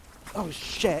Oh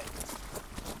shit.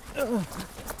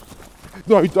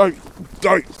 No,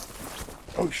 don't.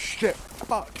 Oh shit.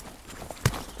 Fuck.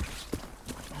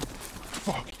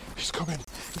 Fuck. He's coming.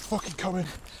 He's fucking coming.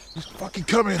 He's fucking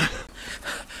coming.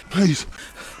 Please.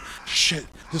 Shit.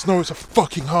 There's nowhere to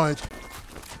fucking hide.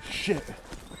 Shit.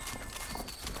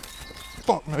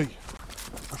 Fuck me.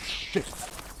 Oh shit.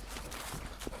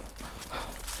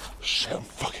 Shit, I'm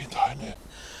fucking dying here.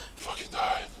 Fucking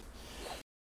dying.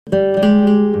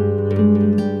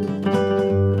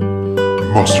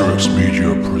 Master X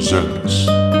Media presents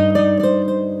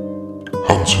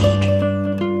Hunted,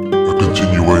 a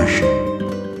continuation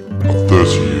of 30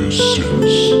 Years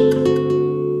Since.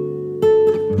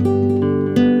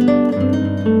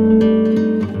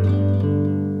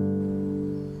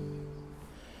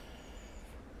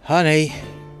 Honey,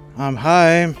 I'm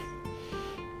home.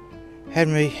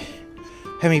 Henry,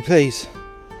 please.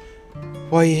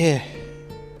 Why are you here?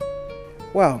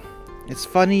 Well, it's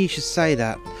funny you should say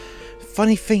that.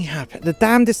 Funny thing happened. The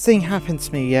damnedest thing happened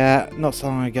to me, not so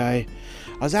long ago.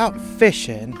 I was out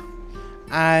fishing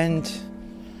and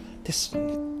this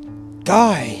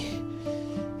guy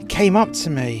came up to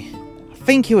me. I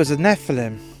think he was a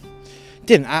Nephilim.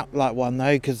 Didn't act like one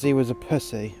though, because he was a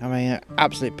pussy. I mean, an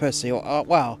absolute pussy.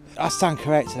 Well, I stand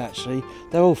corrected actually.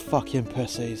 They're all fucking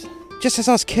pussies. Just as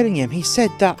I was killing him, he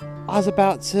said that I was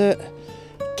about to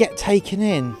get taken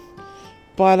in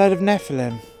by a load of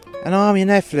Nephilim. An army of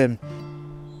Nephilim.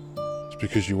 It's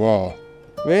because you are.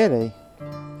 Really?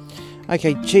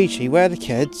 Okay, Chi-Chi, where are the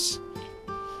kids?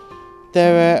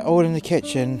 They're all in the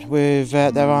kitchen with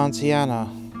their Auntie Anna.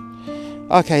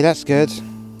 Okay, that's good.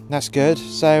 That's good.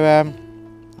 So,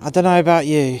 I don't know about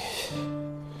you,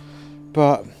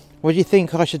 but what do you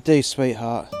think I should do,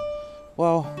 sweetheart?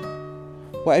 Well,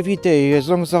 whatever you do, as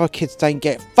long as our kids don't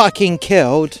get fucking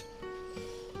killed,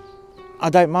 I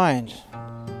don't mind.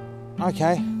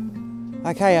 Okay,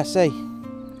 I see.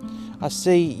 I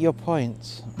see your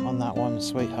point on that one,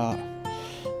 sweetheart.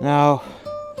 Now,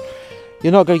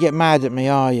 you're not going to get mad at me,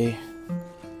 are you?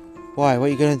 Why? What are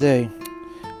you going to do?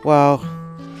 Well...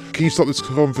 Can you stop this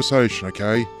conversation,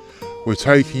 okay? We're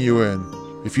taking you in.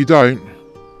 If you don't,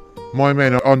 my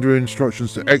men are under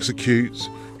instructions to execute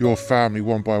your family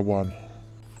one by one.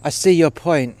 I see your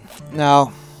point.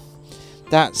 Now,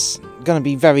 that's going to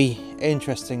be very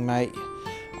interesting, mate.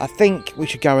 I think we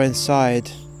should go inside.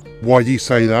 Why do you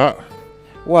say that?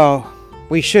 Well,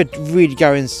 we should really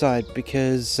go inside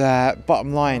because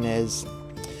bottom line is,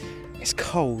 it's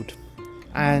cold.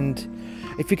 And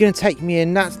if you're going to take me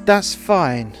in, that's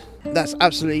fine. That's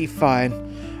absolutely fine.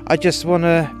 I just want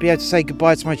to be able to say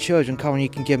goodbye to my children. Come on, you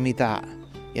can give me that.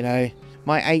 You know,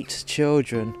 my 8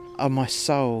 children are my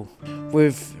soul.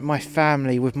 With my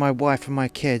family, with my wife and my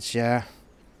kids, yeah.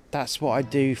 That's what I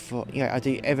do for, I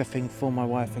do everything for my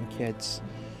wife and kids.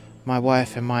 My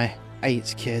wife and my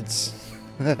 8 kids.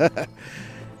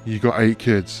 You got 8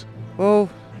 kids? Well,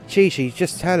 Chi-Chi,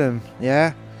 just tell them,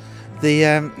 yeah?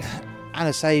 The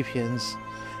Anasapiens,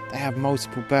 they have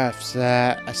multiple births,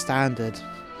 a standard.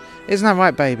 Isn't that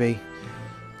right, baby?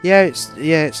 Yeah,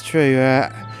 it's true.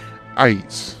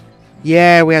 8?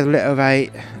 Yeah, we had a litter of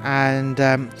 8, and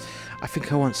I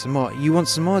think I want some more. You want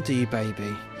some more, do you,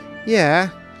 baby? Yeah.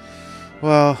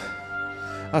 Well,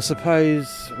 I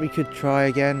suppose we could try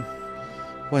again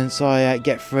once I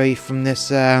get free from this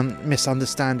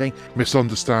misunderstanding.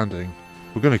 Misunderstanding?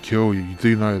 We're going to kill you, you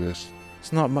do know this.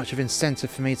 It's not much of incentive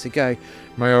for me to go.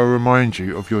 May I remind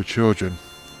you of your children?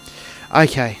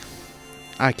 Okay.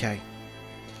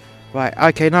 Right,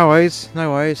 okay, no worries.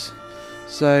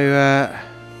 So,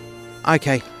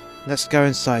 okay, let's go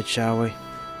inside, shall we?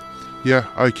 Yeah,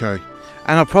 okay.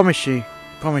 And I promise you,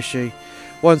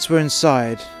 once we're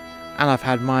inside, and I've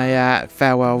had my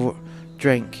farewell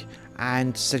drink,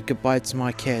 and said goodbye to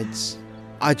my kids,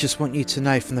 I just want you to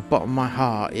know from the bottom of my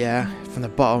heart, yeah? From the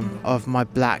bottom of my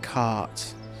black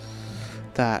heart,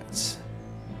 that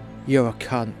you're a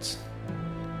cunt.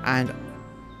 And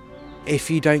if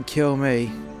you don't kill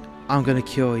me, I'm gonna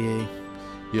kill you.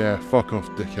 Yeah, fuck off,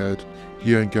 dickhead.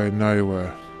 You ain't going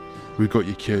nowhere. We've got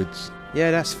your kids. Yeah,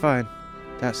 that's fine.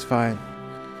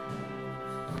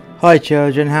 Hi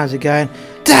children, how's it going?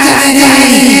 Daddy!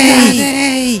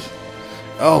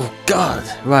 Oh God.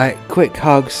 Right, quick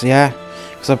hugs, yeah?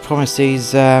 Because I promised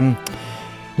these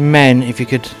men, if you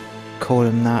could call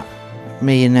them that,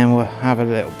 me and them will have a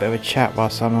little bit of a chat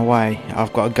whilst I'm away.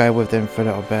 I've got to go with them for a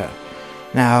little bit.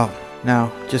 Now,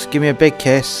 just give me a big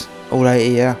kiss, all 8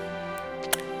 of you.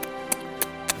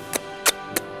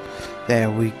 There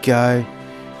we go.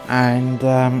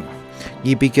 And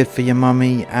you be good for your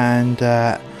mummy and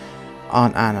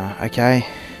Aunt Anna, okay?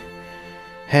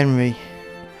 Henry,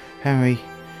 Henry,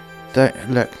 don't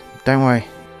worry.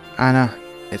 Anna,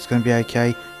 it's going to be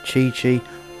okay. Chi,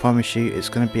 promise you it's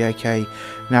going to be okay.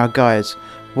 Now guys,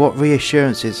 what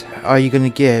reassurances are you going to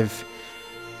give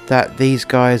that these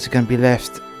guys are going to be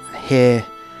left here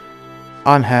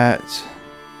unhurt,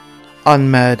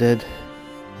 unmurdered?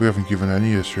 We haven't given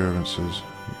any assurances.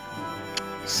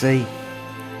 See,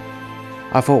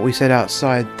 I thought we said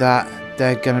outside that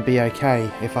they're going to be okay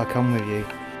if I come with you.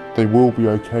 They will be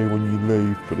okay when you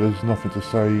leave, but there's nothing to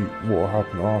say what will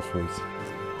happen afterwards.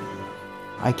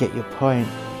 I get your point.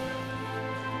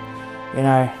 You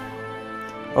know.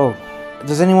 Oh,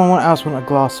 does anyone else want a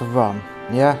glass of rum?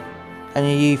 Yeah?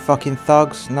 Any of you fucking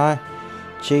thugs? No?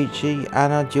 Chi,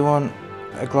 Anna, do you want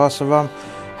a glass of rum?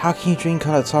 How can you drink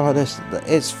on a time like this?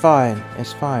 It's fine.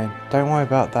 It's fine. Don't worry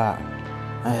about that.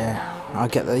 I'll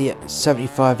get the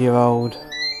 75-year-old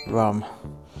rum.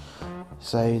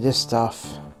 So this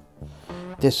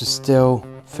was still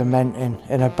fermenting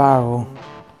in a barrel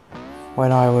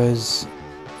when I was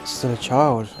still a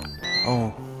child.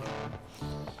 Oh.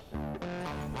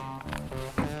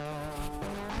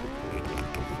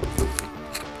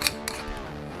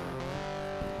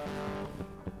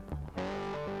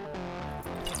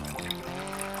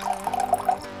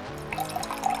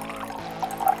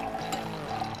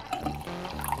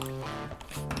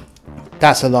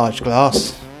 That's a large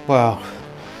glass. Well,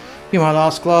 be my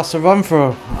last glass of rum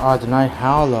for I don't know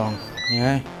how long, you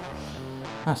know.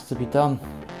 Has to be done,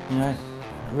 you know. It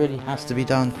really has to be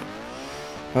done.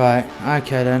 Right,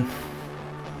 okay then.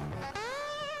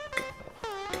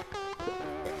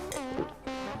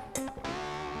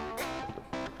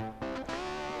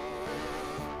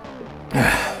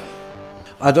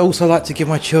 I'd also like to give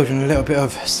my children a little bit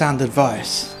of sound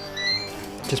advice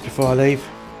just before I leave.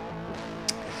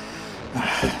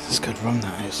 That's good rum,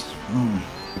 that is.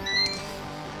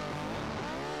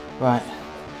 Right,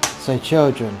 so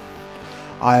children,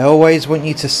 I always want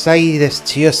you to say this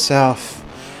to yourself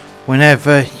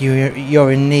whenever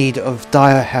you're in need of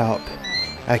dire help,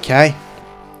 okay?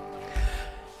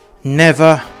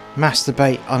 Never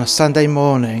masturbate on a Sunday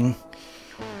morning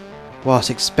whilst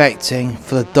expecting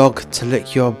for the dog to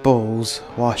lick your balls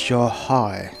whilst you're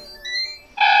high.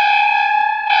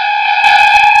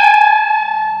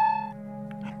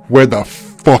 Where the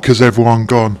fuck has everyone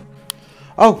gone?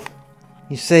 Oh,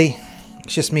 you see,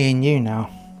 it's just me and you now.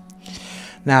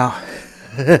 Now,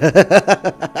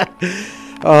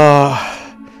 oh,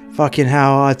 fucking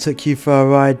hell, I took you for a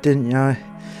ride, didn't you?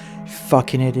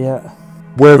 Fucking idiot.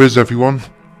 Where is everyone?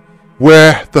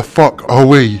 Where the fuck are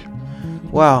we?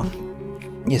 Well,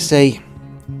 you see,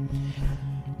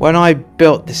 when I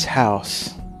built this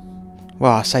house,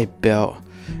 well, I say built,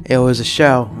 it was a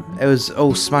shell. It was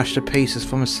all smashed to pieces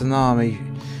from a tsunami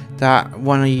that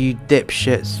one of you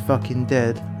dipshits fucking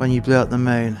did when you blew up the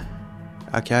moon.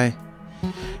 Okay?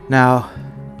 Now,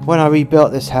 when I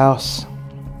rebuilt this house,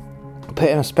 I put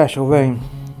it in a special room.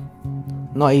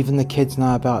 Not even the kids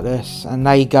know about this, and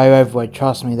they go everywhere.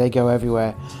 Trust me, they go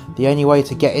everywhere. The only way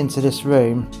to get into this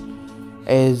room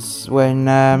is when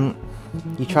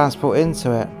you transport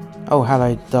into it. Oh,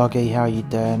 hello doggy, how you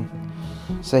doing?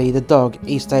 See, the dog,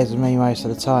 he stays with me most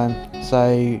of the time,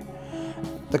 so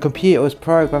the computer was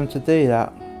programmed to do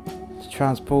that, to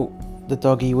transport the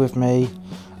doggy with me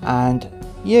and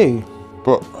you.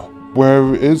 But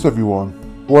where is everyone?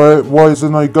 Why is there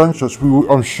no gunshots?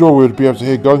 I'm sure we'd be able to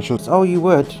hear gunshots. Oh, you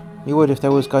would if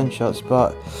there was gunshots,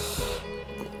 but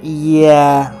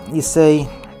yeah, you see,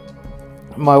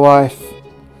 my wife,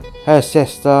 her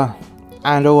sister,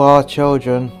 and all our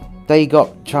children, they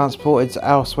got transported to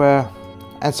elsewhere,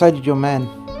 and so did your men.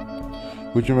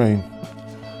 What do you mean?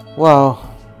 Well,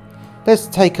 let's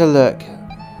take a look.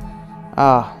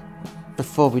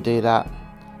 Before we do that,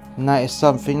 notice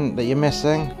something that you're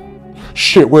missing?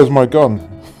 Shit, where's my gun?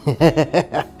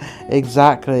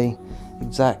 Exactly.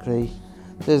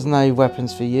 There's no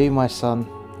weapons for you, my son.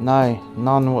 No,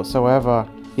 none whatsoever.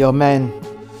 Your men,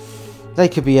 they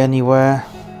could be anywhere,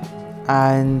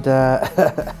 and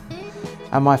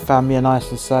and my family are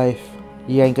nice and safe.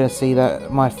 You ain't gonna see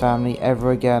my family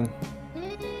ever again.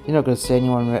 You're not gonna see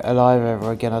anyone alive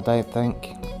ever again, I don't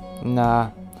think.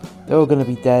 Nah, they're all gonna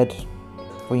be dead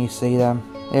when you see them.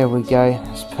 Here we go.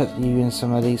 Let's put you in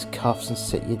some of these cuffs and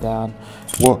sit you down.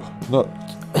 What? No.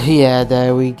 Yeah,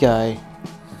 there we go.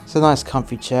 It's a nice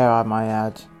comfy chair, I might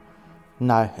add.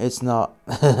 No, it's not.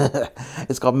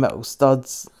 It's got metal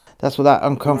studs. That's what that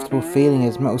uncomfortable feeling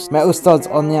is. Metal studs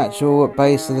on the actual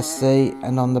base of the seat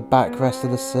and on the backrest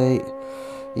of the seat.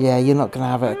 Yeah, you're not going to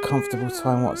have a comfortable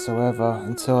time whatsoever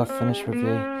until I finish with you.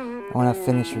 And when I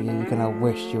finish with you, you're going to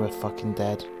wish you were fucking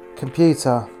dead.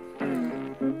 Computer,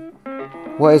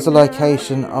 What is the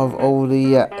location of all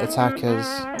the attackers?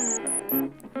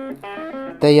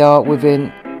 They are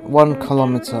within 1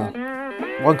 kilometre.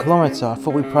 1 kilometre? I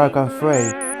thought we programmed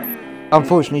 3.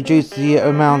 Unfortunately, due to the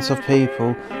amount of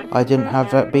people, I didn't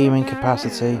have that beaming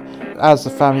capacity, as the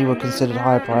family were considered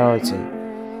high priority.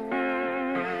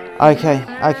 Okay,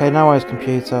 no worries,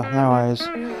 computer, no worries.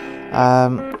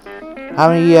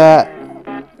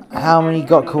 How many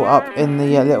got caught up in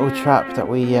the little trap that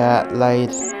we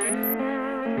laid?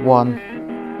 1.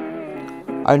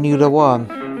 Only the 1.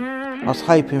 I was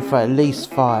hoping for at least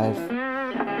 5.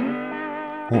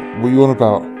 What are you on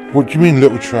about? What do you mean,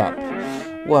 little trap?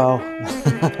 Well,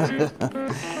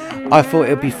 I thought it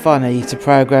would be funny to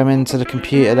program into the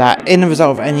computer that in the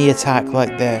result of any attack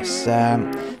like this, that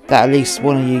at least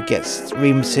one of you gets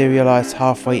rematerialized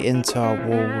halfway into our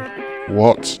wall.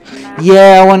 What?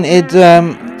 Yeah, I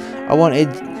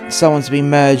wanted someone to be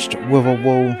merged with a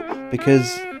wall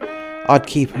because I'd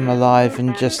keep them alive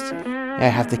and just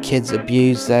have the kids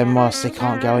abuse them whilst they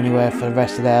can't go anywhere for the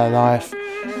rest of their life.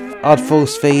 I'd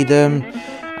force feed them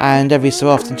and every so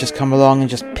often just come along and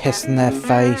just piss in their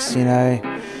face,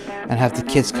 and have the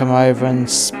kids come over and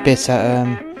spit at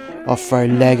them or throw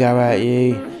Lego at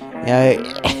you.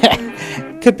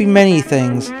 Could be many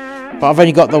things, but I've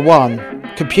only got the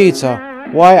 1. Computer,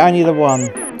 why only the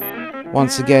 1?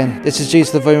 Once again, this is due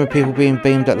to the volume of people being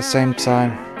beamed at the same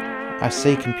time. I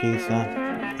see, computer.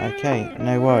 Okay,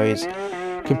 no worries.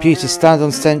 Computer, stand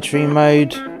on sentry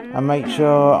mode and make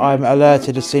sure I'm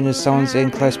alerted as soon as someone's in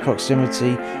close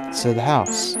proximity to the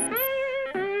house.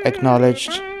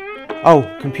 Acknowledged. Oh,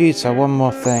 computer, one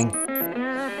more thing.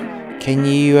 Can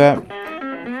you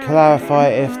clarify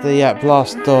if the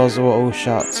blast doors are all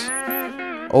shut?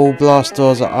 All blast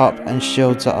doors are up and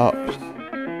shields are up.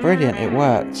 Brilliant, it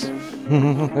worked.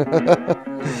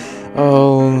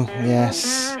 Oh,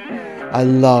 yes. I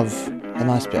love a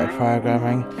nice bit of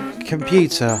programming.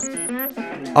 Computer,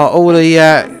 are all the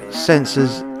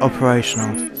sensors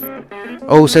operational?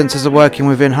 All sensors are working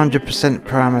within 100%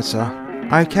 parameter.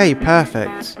 Okay,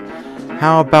 perfect.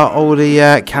 How about all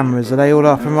the cameras? Are they all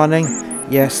up and running?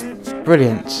 Yes,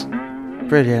 brilliant.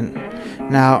 Brilliant.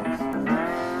 Now,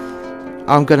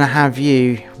 I'm going to have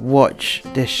you watch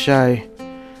this show.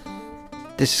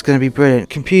 This is going to be brilliant.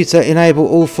 Computer, enable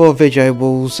all 4 video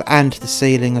walls and the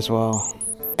ceiling as well.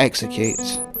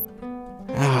 Execute.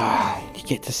 You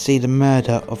get to see the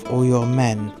murder of all your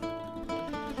men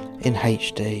in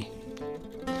HD.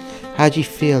 How do you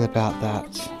feel about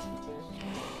that?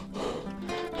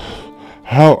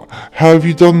 How have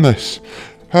you done this?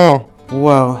 How?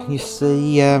 Well, you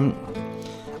see,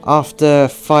 after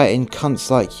fighting cunts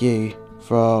like you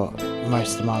for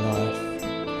most of my life,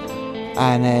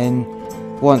 and then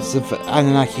once the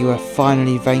Anunnaki were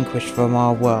finally vanquished from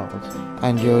our world,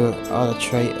 and you are the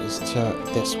traitors to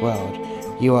this world,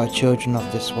 you are children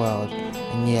of this world,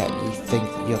 and yet you think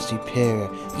that you're superior,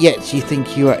 yet you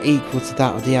think you are equal to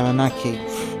that of the Anunnaki.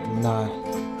 No.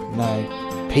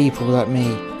 People like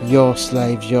me, your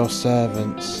slaves, your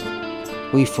servants,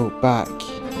 we fought back.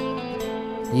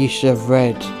 You should have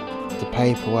read the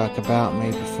paperwork about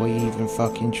me before you even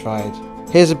fucking tried.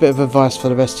 Here's a bit of advice for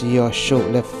the rest of your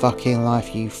short-lived fucking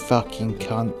life, you fucking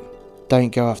cunt.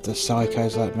 Don't go after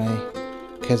psychos like me,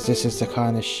 because this is the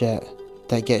kind of shit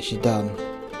that gets you done.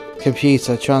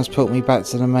 Computer, transport me back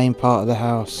to the main part of the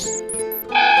house.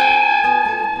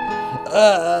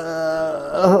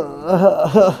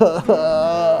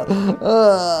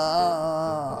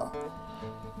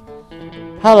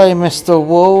 Hello, Mr.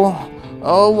 Wall.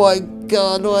 Oh my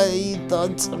God, what have you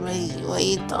done to me? What have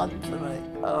you done to me?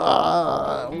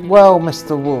 Well,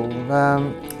 Mr. Wall,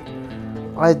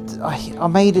 I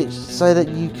made it so that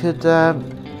you could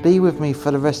be with me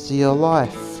for the rest of your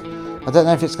life. I don't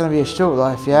know if it's going to be a short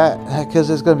life yet, because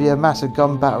there's going to be a massive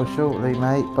gun battle shortly,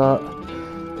 mate, but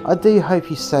I do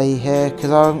hope you stay here, because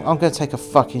I'm going to take a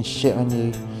fucking shit on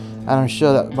you, and I'm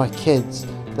sure that my kids,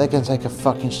 they're going to take a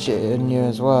fucking shit on you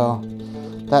as well.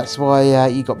 That's why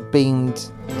you got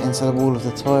beamed into the wall of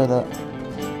the toilet.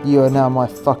 You are now my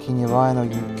fucking urinal,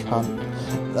 you cunt.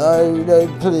 No,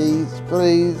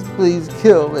 please,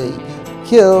 kill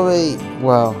me.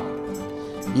 Well,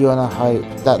 you wanna hope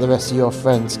that the rest of your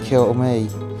friends kill me,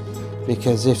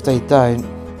 because if they don't,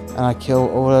 and I kill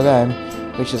all of them,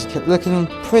 which is looking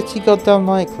pretty goddamn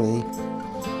likely,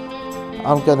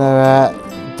 I'm gonna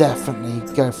definitely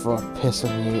go for a piss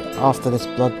on you after this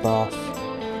bloodbath.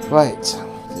 Right,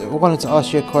 I wanted to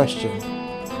ask you a question.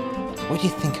 What do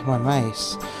you think of my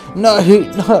mace? No!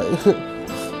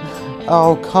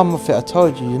 Oh, come with it, I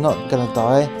told you, you're not gonna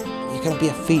die. You're gonna be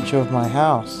a feature of my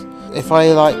house. If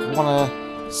I wanna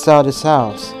sell this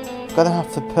house, Gonna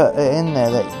have to put it in there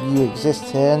that you exist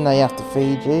here and they have to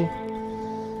feed you.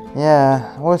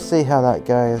 Yeah, we'll see how that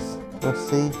goes. We'll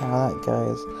see how that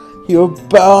goes. You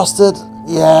bastard!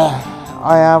 Yeah,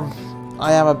 I am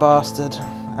a bastard.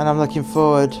 And I'm looking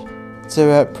forward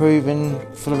to proving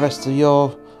for the rest of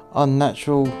your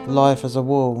unnatural life as a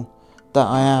wall that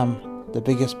I am the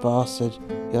biggest bastard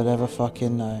you'll ever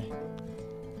fucking know.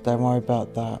 Don't worry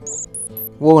about that.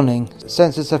 Warning,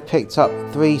 sensors have picked up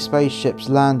 3 spaceships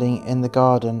landing in the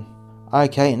garden.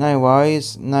 Okay, no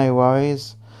worries, no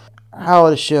worries. How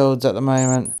are the shields at the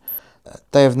moment?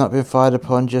 They have not been fired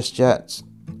upon just yet.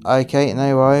 Okay,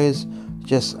 no worries.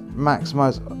 Just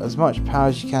maximise as much power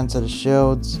as you can to the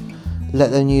shields.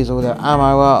 Let them use all their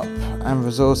ammo up and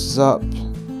resources up.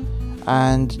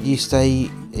 And you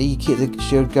keep the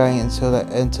shield going until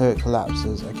it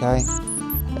collapses, okay?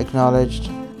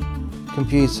 Acknowledged.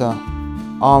 Computer,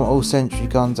 arm all sentry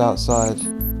guns outside.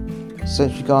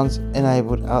 Sentry guns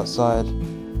enabled outside.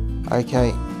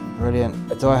 Okay, brilliant.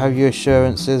 Do I have your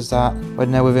assurances that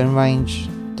when they're within range,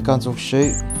 the guns will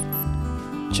shoot?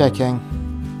 Checking.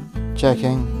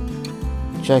 Checking.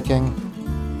 Checking.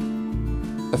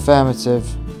 Affirmative.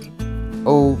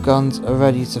 All guns are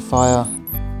ready to fire.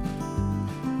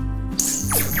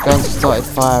 Guns started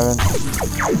firing.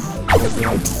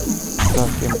 Brilliant.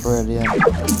 Fucking brilliant.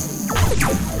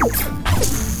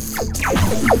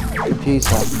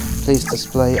 Computer, please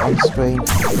display on screen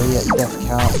the death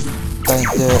count. Don't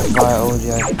do it via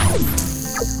audio.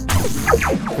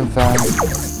 Confirmed.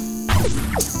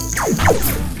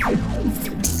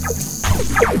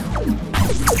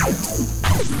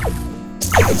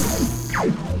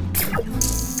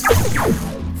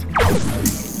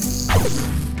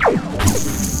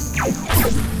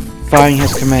 Firing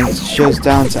has commenced. Shields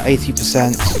down to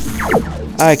 80%.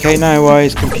 Okay, no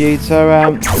worries,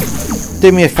 computer.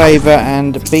 Do me a favour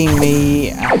and beam me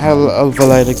a hell of a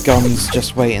load of guns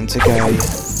just waiting to go.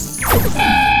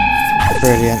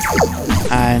 Brilliant.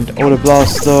 And all the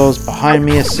blast doors behind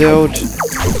me are sealed.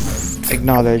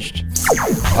 Acknowledged.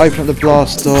 Open up the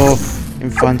blast door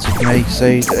in front of me so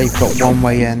they've got one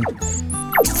way in.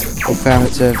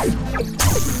 Affirmative.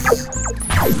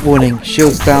 Warning,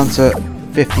 shields down to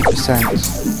 50%.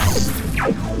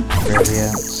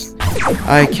 Brilliant.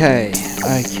 Okay,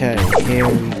 here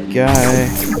we go.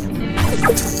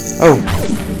 Oh,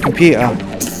 computer,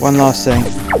 one last thing.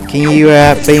 Can you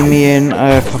beam me in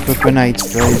a couple of grenades,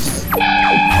 please?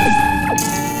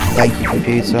 Thank you,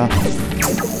 computer.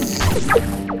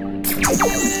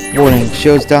 Warning,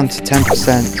 shields down to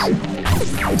 10%.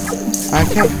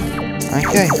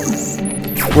 Okay.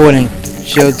 Warning,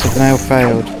 shields have now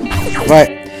failed.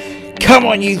 Right. Come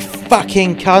on, you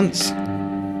fucking cunts!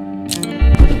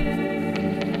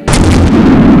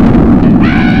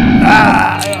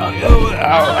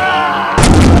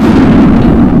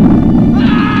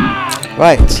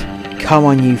 Right, come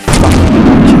on, you fucking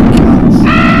bunch of cunts!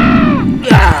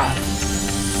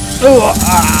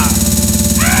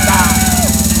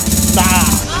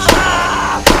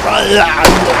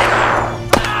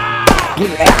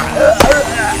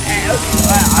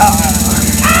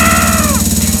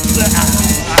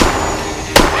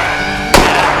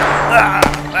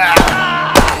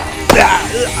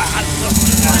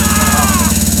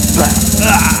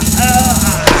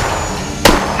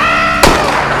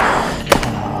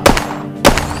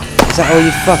 Is that all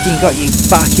you fucking got, you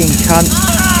fucking cunt?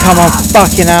 Come on,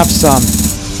 fucking have some.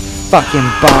 Fucking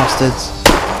bastards.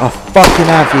 I'll fucking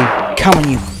have you. Come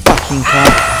on, you fucking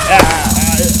cunt.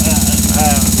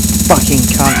 Fucking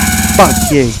cunt. Fuck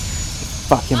you.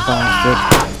 Fucking bastard.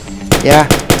 Yeah?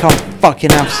 Come on,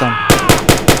 fucking have some.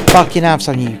 Fucking have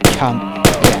some, you cunt.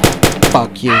 Yeah.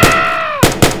 Fuck you.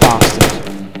 Bastard.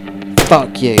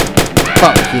 Fuck you.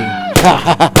 Fuck you.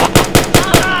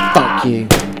 Fuck you.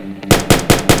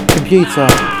 Computer,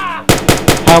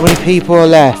 how many people are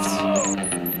left?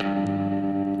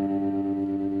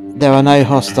 There are no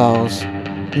hostiles.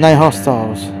 No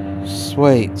hostiles.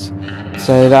 Sweet.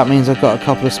 So that means I've got a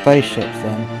couple of spaceships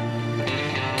then.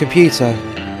 Computer,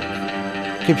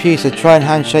 try and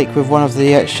handshake with one of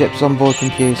the ship's onboard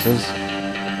computers.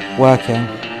 Working.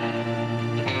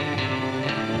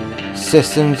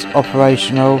 Systems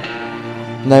operational.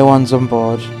 No one's on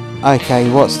board. Okay,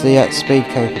 what's the speed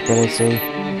capability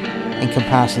in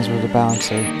comparison with the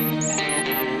Bounty?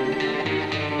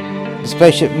 The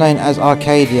spaceship known as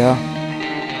Arcadia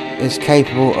is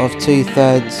capable of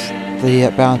 2/3 the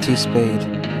Bounty speed.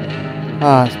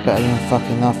 Ah, it's better than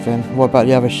fucking nothing. What about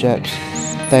the other ships?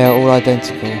 They are all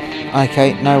identical.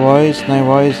 Okay, no worries.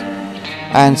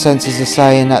 And sensors are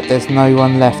saying that there's no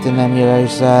one left in any of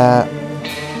those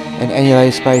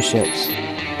spaceships.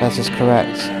 That is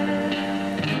correct.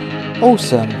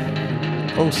 Awesome.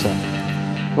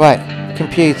 Right,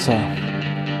 computer.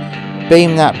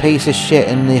 Beam that piece of shit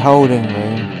in the holding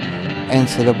room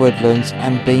into the woodlands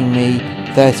and beam me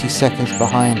 30 seconds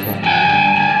behind him.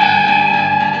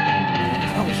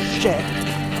 Oh shit.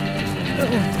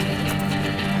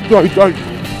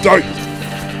 Don't.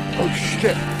 Oh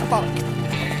shit. Fuck.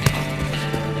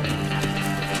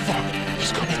 Fuck.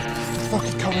 He's coming.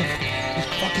 He's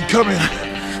fucking coming.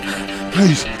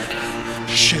 Please.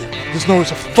 Shit. There's nowhere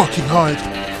to fucking hide.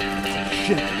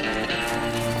 Shit.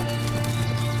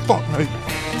 Fuck me.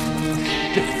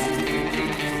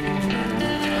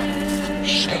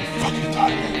 Shit. Fucking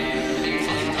die.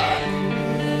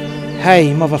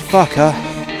 Hey, motherfucker.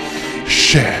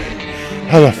 Shit.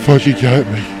 How the fuck did you get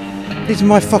me? These are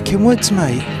my fucking woods,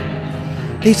 mate.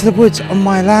 These are the woods on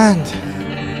my land.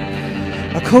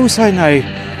 Of course I know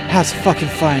how to fucking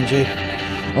find you.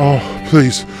 Oh,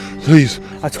 please.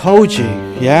 I told you,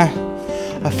 yeah?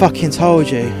 I fucking told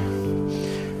you.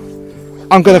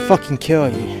 I'm gonna fucking kill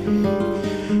you.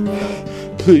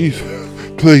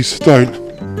 Please don't.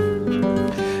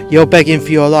 You're begging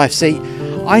for your life. See,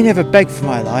 I never begged for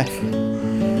my life.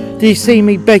 Did you see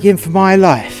me begging for my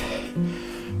life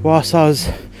whilst I was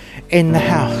in the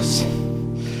house?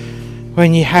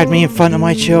 When you had me in front of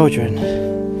my children?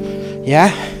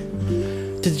 Yeah?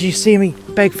 Did you see me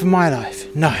beg for my life?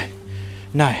 No.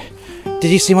 Did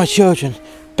you see my children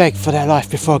beg for their life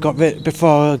before I got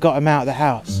them out of the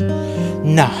house?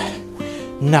 No.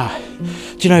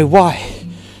 Do you know why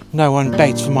no one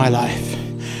begged for my life?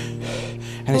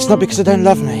 And it's not because they don't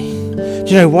love me. Do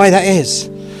you know why that is?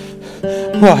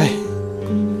 Why?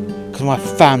 Because my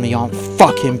family aren't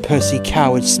fucking pussy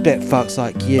coward spit fucks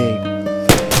like you.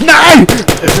 No!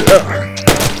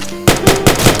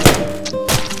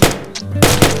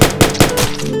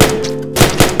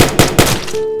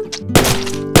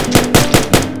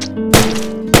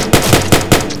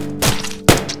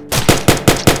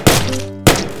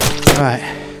 Right.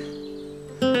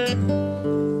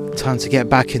 Time to get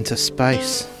back into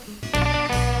space.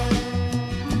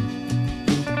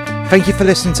 Thank you for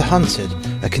listening to Hunted,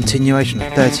 a continuation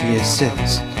of 30 Years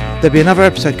Since. There'll be another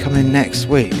episode coming next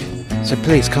week, so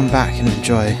please come back and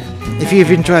enjoy. If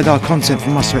you've enjoyed our content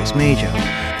from Monster X Media,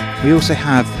 we also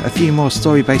have a few more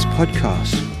story-based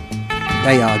podcasts.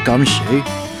 They are Gumshoe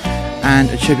and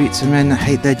A Tribute to Men That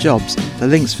Hate Their Jobs. The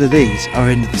links for these are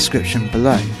in the description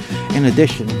below. In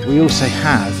addition, we also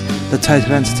have the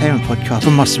Total Entertainment podcast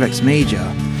from Monster X Media,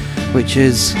 which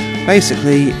is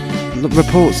basically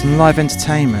reports and live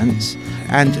entertainment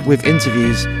and with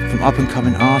interviews from up and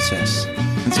coming artists.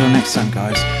 Until next time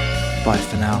guys, bye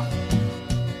for now.